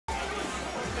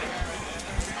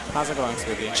How's it going,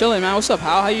 Spooky? Chilling, man. What's up,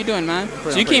 How you doing, man?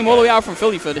 So you came all the way out from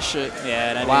Philly for this shit.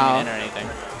 Yeah, and I didn't even enter anything.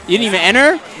 You didn't even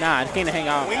enter? Nah, I came to hang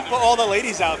out. Wink for all the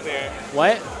ladies out there.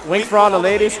 What? Wink for all the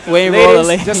ladies? Wink for all the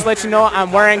ladies. Just to let you know,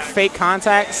 I'm wearing fake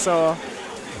contacts, so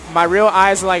my real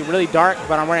eyes are like really dark,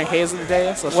 but I'm wearing hazel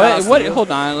today. So what?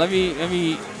 Hold on. Let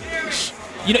me.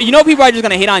 You know people are just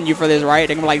gonna hate on you for this, right?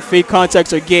 They're gonna be like, fake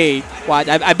contacts are gay. Watch.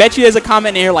 I bet you there's a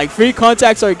comment in here like, fake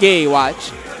contacts are gay.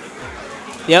 Watch.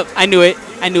 Yep, I knew it.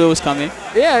 I knew it was coming.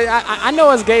 Yeah, I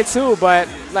know it's gay too, but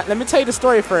let me tell you the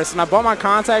story first. When I bought my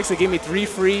contacts, they gave me 3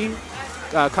 free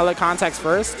colored contacts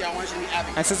first.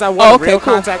 And since I wore real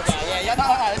contacts,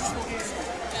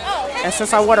 and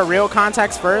since I wore the real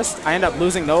contacts first, I ended up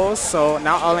losing those. So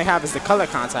now all I have is the colored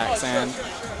contacts, and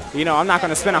you know I'm not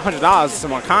gonna spend $100 on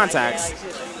some more contacts.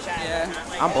 Yeah.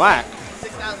 I'm black.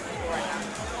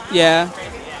 Yeah.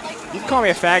 You can call me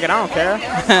a faggot. I don't care.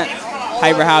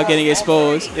 Hyper How getting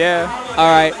exposed. Yeah. All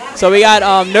right. So we got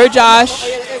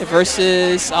NerdJosh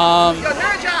versus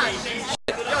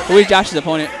who is Josh's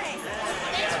opponent?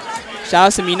 Shout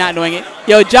out to me not knowing it.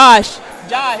 Yo, Josh.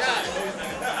 Josh.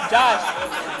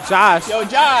 Yo,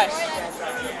 Josh.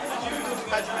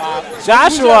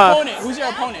 Joshua. Who's your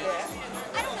opponent?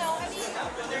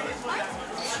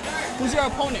 Who's your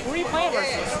opponent? Who are you playing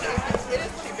versus?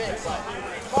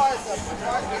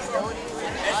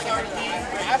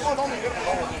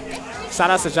 Shout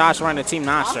out to Josh wearing the Team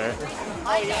Notch shirt.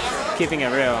 Keeping it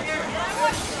real.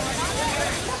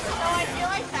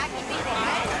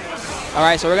 All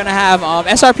right, so we're going to have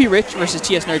SRP Rich versus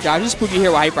TS NerdJosh. Just Spooky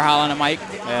here with Hyper Howl on the mic.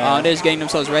 Yeah. They're just getting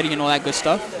themselves ready and all that good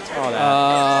stuff. All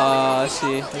that. Let's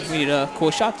see. We need a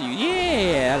cool shot to you.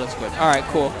 Yeah, that looks good. All right,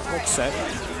 cool. Looks set.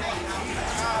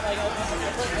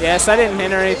 Yes, I didn't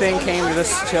enter anything. Came to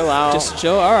just chill out. Just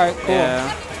chill? All right, cool.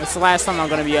 Yeah. It's the last time I'm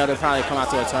going to be able to probably come out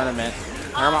to a tournament.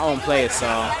 I have my own place, so.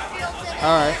 All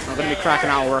right. I'm going to be cracking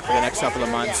out work for the next couple of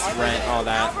months. Rent, all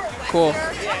that. Cool.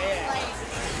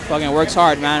 Fucking works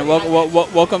hard, man.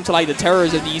 Welcome to like the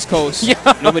terrors of the East Coast.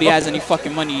 Yeah. Nobody has any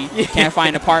fucking money. Yeah. Can't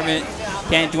find an apartment.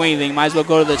 Can't do anything. Might as well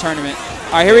go to the tournament.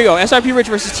 All right, here we go. SRP Rich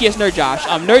versus TS NerdJosh.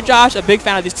 NerdJosh, a big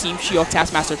fan of this team. Shehulk,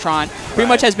 Taskmaster, Tron. Pretty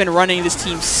much has been running this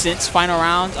team since final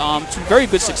round to very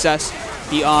good success.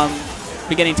 He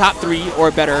been getting top 3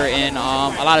 or better in a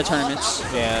lot of tournaments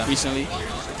recently.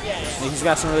 He's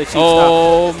got some really cheap stuff.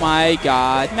 Oh my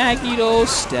God, Magneto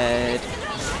stead.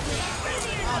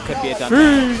 Could be a done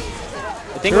thing.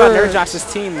 The thing about NerdJosh's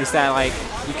team is that like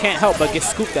you can't help but get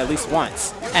scooped at least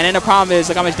once. And then the problem is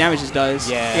like how much damage this does.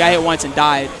 Yeah. He got hit once and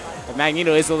died. But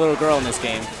Magneto is a little girl in this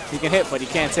game. He can hit, but he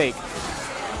can't take.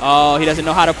 Oh, he doesn't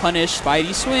know how to punish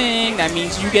Spidey swing. That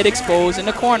means you get exposed in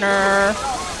the corner.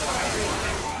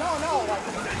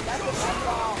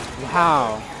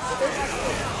 Wow.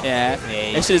 Yeah.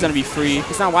 This shit is gonna be free.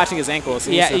 He's not watching his ankles.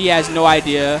 Yeah, he has no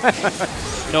idea.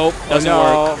 Nope, doesn't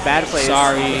work. Bad play.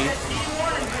 Sorry.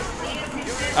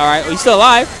 All right, well, he's still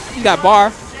alive. He got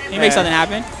bar. He makes something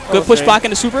happen. Good push block in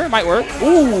the super. Might work.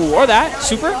 Ooh, or that.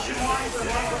 Super.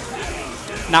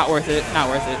 Not worth it. Not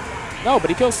worth it. No, but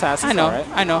he kills Task. I know. Right.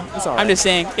 I know. It's all right. I'm just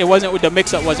saying it wasn't. The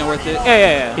mix-up wasn't worth it.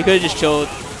 Yeah. He could have just chilled.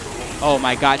 Oh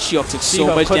my God, Shehulk took so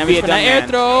much could damage from that air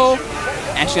throw.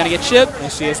 And she's gonna get chipped. And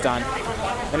she is done.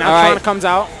 And now Tron comes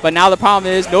out. But now the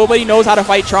problem is nobody knows how to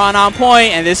fight Tron on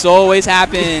point, and this always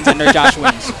happens, and NerdJosh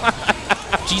wins.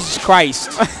 Jesus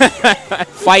Christ.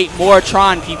 Fight more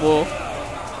Tron, people.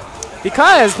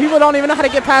 Because people don't even know how to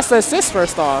get past the assist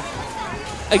first off.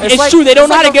 It's like, true. They don't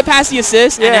know how to get past the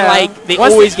assist, and then like they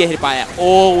always get hit by that.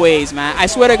 Always, man. I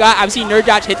swear to God, I've seen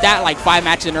NerdJosh hit that like 5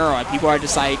 matches in a row, and people are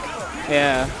just like,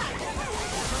 yeah.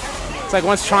 It's like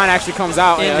once Tron actually comes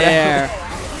out. In there.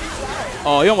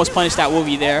 Oh, he almost punished that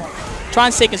Wolvie there.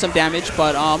 Tron's taking some damage,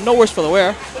 but no worse for the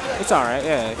wear. It's all right,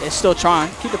 yeah. It's still Tron.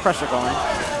 Keep the pressure going.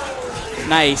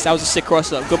 Nice. That was a sick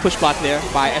cross-up. Good push block there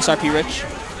by SRP Rich.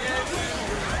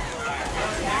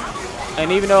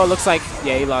 And even though it looks like,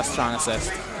 yeah, he lost Tron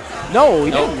assist. No,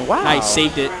 he didn't. Wow. Nice.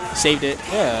 Saved it. Saved it.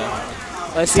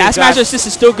 Yeah. Let's see. Taskmaster assist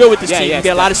is still good with this team. Yeah, you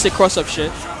get a lot of sick cross-up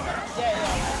shit.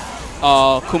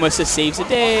 Oh, Akuma assist saves the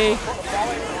day.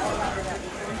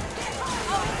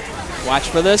 Watch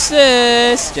for the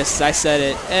assist. Just as I said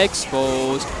it.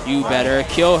 Exposed. You better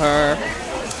kill her.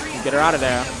 Get her out of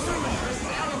there.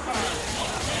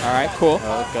 All right, cool.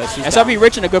 Oh, good. SRP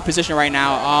Rich in a good position right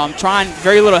now. Tron,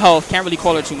 very little health. Can't really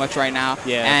call her too much right now.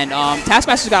 Yeah. And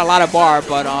Taskmaster's got a lot of bar,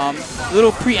 but a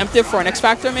little preemptive for an X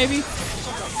Factor maybe.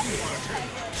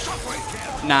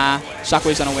 Nah,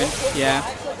 Shockwave's gonna win. Yeah.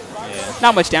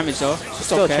 Not much damage though. It's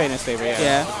still okay. trade in his favor.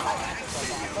 Yeah.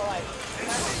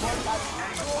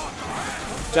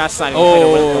 Josh decided to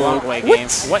play the long way game.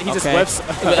 What? He just whips.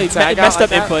 He messed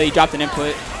up input. He dropped an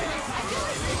input.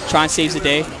 Tron saves the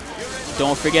day.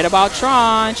 Don't forget about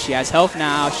Tron. She has health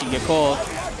now. She can get pulled.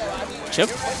 Chip.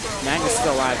 Magnus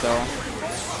still alive though.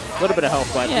 A little bit of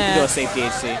health, but he can do a safe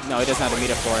DHC. No, he doesn't have the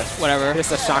meter for it. Whatever.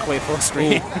 Just a shockwave full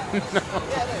screen. No.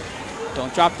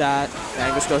 Don't drop that.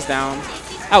 Magnus goes down.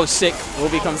 That was sick.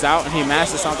 Ruby comes out and he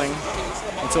masters something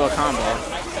into a combo.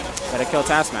 Gotta kill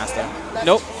Taskmaster.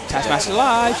 Nope. Taskmaster's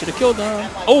alive. Should have killed him.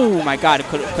 Oh my god.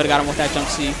 Could have got him with that jump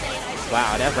C.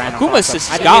 Wow, that random. Akuma's just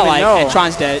godlike, and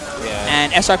Tron's dead. Yeah.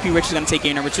 And SRP Rich is going to take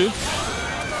game number 2.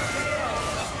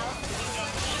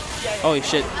 Holy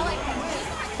shit.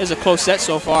 This is a close set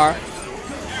so far.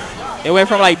 They went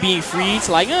from like being free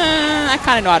to like, I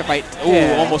kind of know how to fight.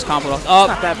 Ooh, almost comboed up.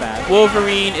 Not that bad.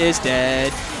 Wolverine is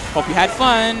dead. Hope you had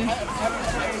fun.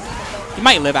 He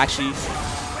might live actually.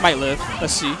 Might live.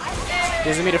 Let's see.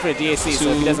 There's a meter for the DAC, so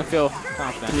if he doesn't feel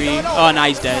confident. 3. Oh, now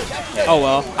he's dead. Oh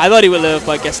well. I thought he would live,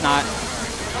 but guess not.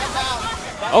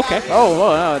 Okay. Oh,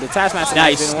 whoa, no, the Taskmaster.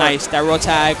 Nice, nice. That roll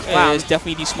tag is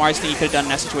definitely the smartest thing he could have done in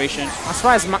that situation. I'm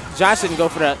surprised Josh didn't go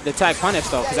for the tag punish,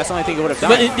 though, because that's the only thing he would have done.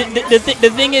 But the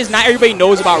thing is, not everybody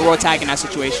knows about roll tag in that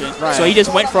situation. Right. So he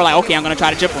just went for like, okay, I'm going to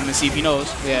try to chip him and see if he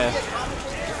knows. Yeah.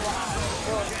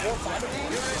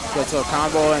 Go to a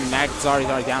combo, and Max is already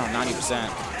down on 90%.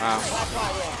 Wow.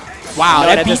 Wow,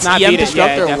 no, that beats EM beat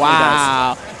Disruptor. Yeah,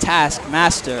 wow. Does.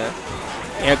 Taskmaster.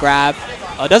 Air grab.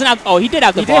 Oh, doesn't have. Oh, he did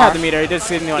have the bar. He did have the meter. He did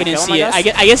see it. He didn't see it. I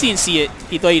guess he didn't see it.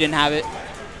 He thought he didn't have it.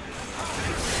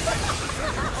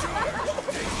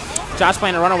 Josh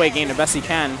playing a runaway game the best he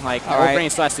can. Like, Wolverine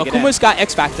still has to get in. Akuma's got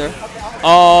X Factor.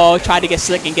 Oh, tried to get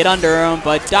slick and get under him,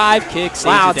 but dive kick saves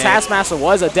wow, the day. Taskmaster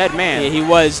was a dead man. Yeah, he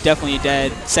was definitely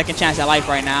dead. Second chance at life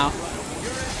right now.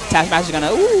 Taskmaster's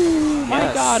gonna. Ooh, my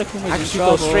God, Akuma's in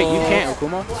trouble. Go straight. You can't,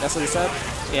 Akuma. That's what he said.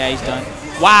 Yeah, he's done.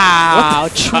 Wow,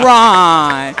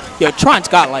 Tron. Yo, Tron's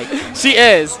godlike. She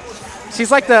is. She's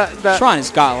like the Tron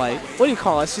is godlike. What do you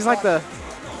call her? She's like the.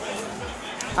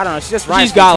 I don't know. She just rides. She's godlike.